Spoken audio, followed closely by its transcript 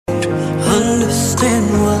understand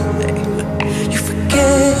why you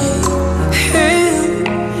forget him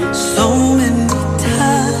so many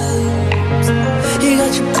times. He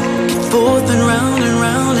got you back and forth and round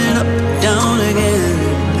and up and down again.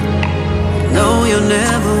 No, you'll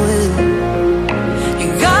never win. You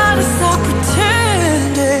gotta stop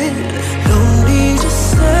pretending. No need to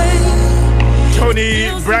say. Tony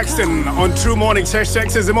Braxton on True Morning.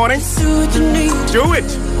 Sex is the morning. Do it.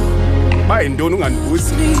 Bye, don't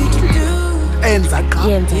unboost. Enza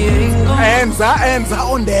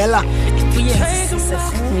ondela.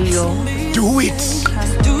 Do it.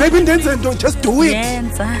 Baby, don't just do it.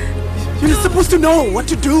 You're supposed to know what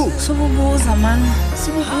to do.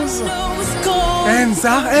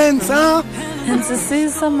 Enza.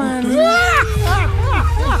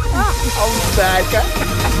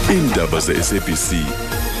 Indaba ze-SABC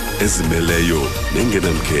ezimeleyo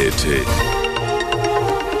nengenamkhethe.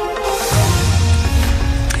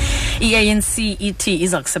 I-ANC ithi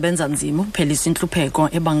iza kusebenza nzima ukuphelisa intlupheko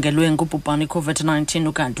ebangelwe ngubhubhane i-COVID-19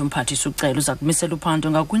 ukanti umphathisi ucela uza kumisela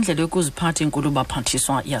uphando ngakwindlela yokuziphatha inkulu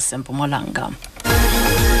baphathiswa yaseMpumalanga.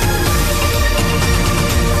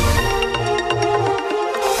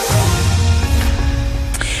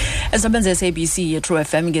 Esabenza SABC ye-True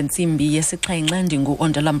FM ngentsimbi yesixhenxe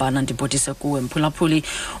ndingu-Ondalambana ndibhodise kuwe mphulaphuli.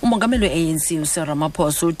 Umongameli we-ANC uCyril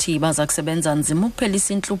Ramaphosa uthi baza kusebenza nzima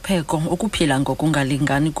ukuphelisa intlupheko ukuphila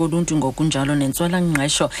ngokungalingani koluntu ngokunjalo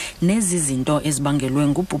nentswela-ngqesho nezi zinto ezibangelwe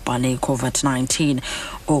ngubhubhane i-COVID-19.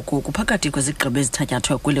 Oku kuphakathi kwezigqibo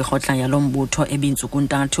ezithatyathwe kweli rhotla yalo mbutho ebintsuku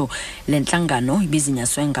ntathu. Le ntlangano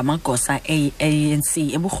ibizinyaswe ngamagosa ANC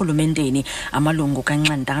eburhulumenteni, amalungu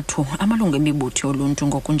kanxantathu, amalungu emibutho yoluntu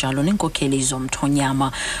ngokunjalo nenkokheli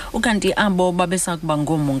zomthonyama. Ukanti abo babesakuba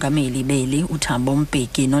ngoomongameli beli uThabo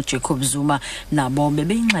Mbeki noJacob Zuma nabo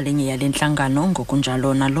bebeyinxalenye yale ntlangano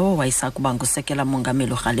ngokunjalo nalowo wayesakuba ngusekela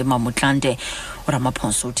mongameli uRhalema Motlanthe.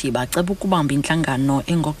 uRamaphosa uthi baceba ukubamba intlangano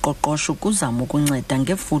engoqoqosho kuzama ukunceda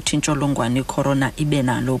ngefuthe intsholongwane i-corona ibe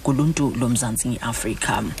nalo kuluntu loMzantsi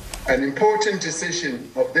Afrika. An important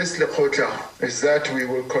decision of this Lekgotla is that we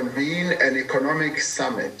will convene an economic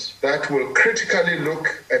summit that will critically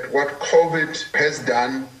look at what COVID has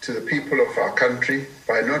done to the people of our country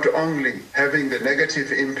by not only having the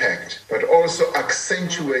negative impact, but also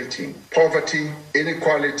accentuating poverty,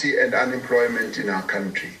 inequality, and unemployment in our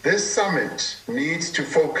country. This summit needs to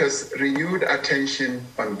focus renewed attention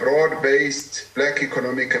on broad-based Black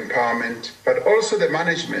economic empowerment, but also the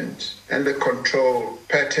management and the control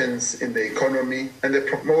patterns in the economy and the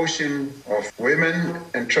promotion of women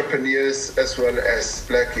entrepreneurs as well as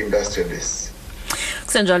Black industrialists.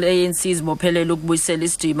 Kusenjalo ANC izibophelela ukubuyisela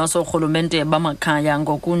isidima sorhulumente bamakhaya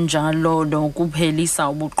ngokunjalo nokuphelisa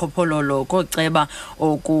ubuqhophololo koceba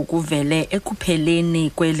okuvele ekupheleni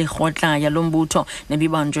kweli rhotla yalo mbutho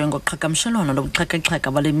nebibanjwe ngoqhagamshelwano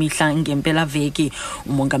lobuxhaka-xhaka bale mihla ngempelaveki.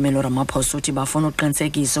 Umongameli uRamaphosa uthi bafuna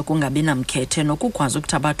uqinisekisa kungabi namkhethe nokukwazi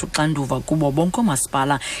ukuthabatha uxanduva kubo bonke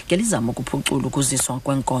oomasipala ngelizama ukuphucula ukuziswa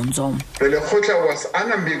kwenkonzo. The Lekgotla was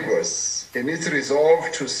unambiguous in its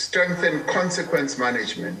resolve to strengthen consequence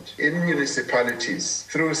management in municipalities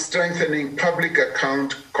through strengthening public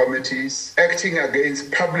account committees, acting against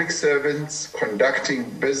public servants conducting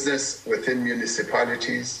business within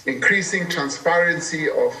municipalities, increasing transparency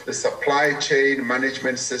of the supply chain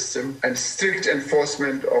management system, and strict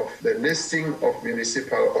enforcement of the listing of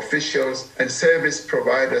municipal officials and service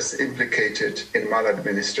providers implicated in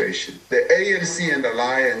maladministration. The ANC and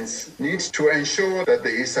Alliance need to ensure that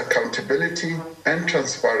there is accountability and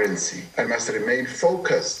transparency and must remain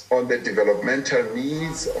focused on the developmental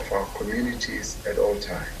needs of our communities at all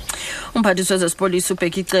times. Umphathiswa wezesipolisi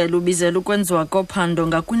uBheki Cele ubizela ukwenziwa kophando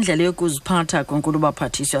ngakwindlela yokuziphatha kwenkulu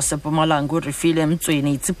baphathiswa yaseMpumalanga uRifile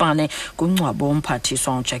Mtsweni Tsipane kungcwabo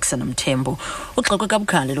umphathiswa uJackson Mthembu. Uxoxe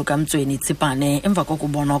kabukhali lukaMtsweni Tsipane emva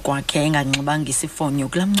kokubonwa kwakhe enganxibanga isifonyo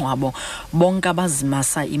kula mngcwabo. Bonke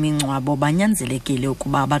abazimasa imingcwabo banyanzelekile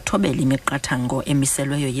ukuba bathobele imiqathango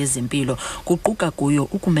emiselweyo yezempilo kuquka kuyo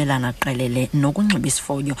ukumelana qelele nokunxiba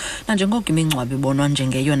isifonyo nanjengoko imingcwabo ibonwa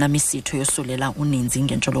njengeyona misitho yosulela uninzi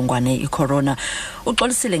ngentsholongwane i-corona.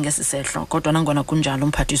 Uxolisile ngesisehlo kodwa nangona kunjalo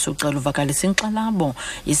umphathiswa ucela uvakalisa inkxalabo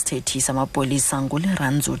isithethi samapolisa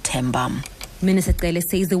nguLeranzo Themba. Minister Cele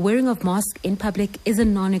says the wearing of masks in public is a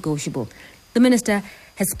non-negotiable. The minister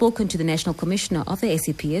has spoken to the National Commissioner of the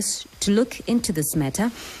SAPS to look into this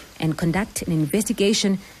matter and conduct an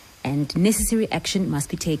investigation, and necessary action must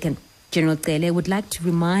be taken. General Cele would like to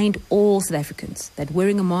remind all South Africans that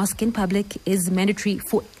wearing a mask in public is mandatory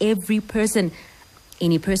for every person.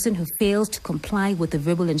 Any person who fails to comply with the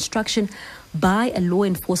verbal instruction by a law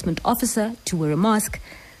enforcement officer to wear a mask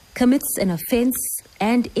commits an offence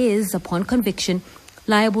and is, upon conviction,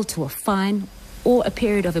 liable to a fine or a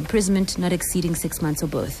period of imprisonment not exceeding 6 months or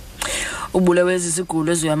both. Ubulewe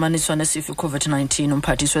izigulo eziyamaniswa nesifo COVID-19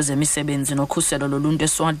 umphathiswa wezemisebenzi nokhuselo loluntu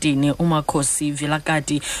eSwatini uMakhosi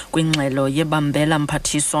Vilakati kwingxelo yebambela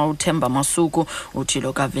mphathiswa uThemba Masuku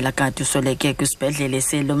uthilo kaVilakati usweleke kwisibhedlele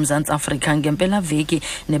selomzantsi Afrika ngempela veki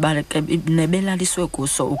nebelaliswe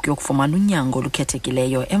kuso ukuyokufumana unyango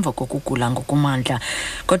olukhethekileyo emva kokugula ngokumandla.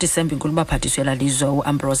 Kodisemba inkulu baphathiswa elalizwe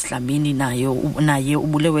uAmbrose Dlamini naye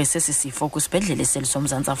ubulewe sesisifo kwisibhedlele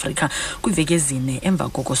selomzantsi Afrika kwiveki ezine emva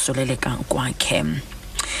kokusoleleka kwakhe.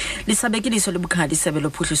 Lisabekiliso libukhali isebe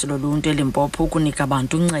lophuhliso loluntu eLimpopo ukunika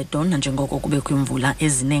abantu uncedo nanjengoko kubekho imvula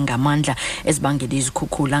ezinengamandla ezibangela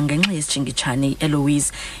izikhukhula ngenxa yesijingitshane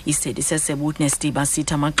Eloise. Isedi sesebe Nestiba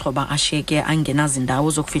sithi amaxhoba ashiyeke angenazindawo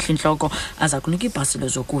zokufihla intloko aza kunika iipasile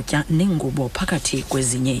zokutya nengubo phakathi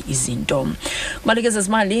kwezinye izinto. Kubalekeza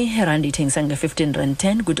izimali irandi ithengisa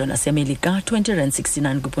nge-R15.10 kwidola semelika,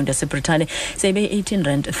 R20.69 kwipond yaseBritane, sebe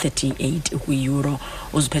 18.38 kwi-euro.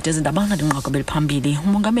 Uziphethe ezindabanga dinqaku beliphambili.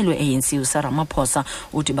 Umongameli we-ANC uSaramaphosa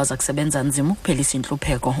uthi baza kusebenza nzima ukuphelisa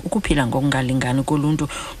intlupheko, ukuphila ngokungalingani koluntu,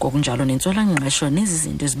 ngokunjalo nentswela-ngqesho nezi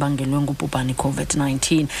zinto ezibangelwe ngubhubhane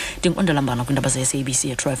COVID-19. Ndinkondelambana kwindaba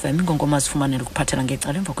ze-SABC True FM, ingongoma zifumanele ukuphathela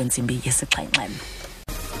ngecala emva kwentsimbi yesixhenxe.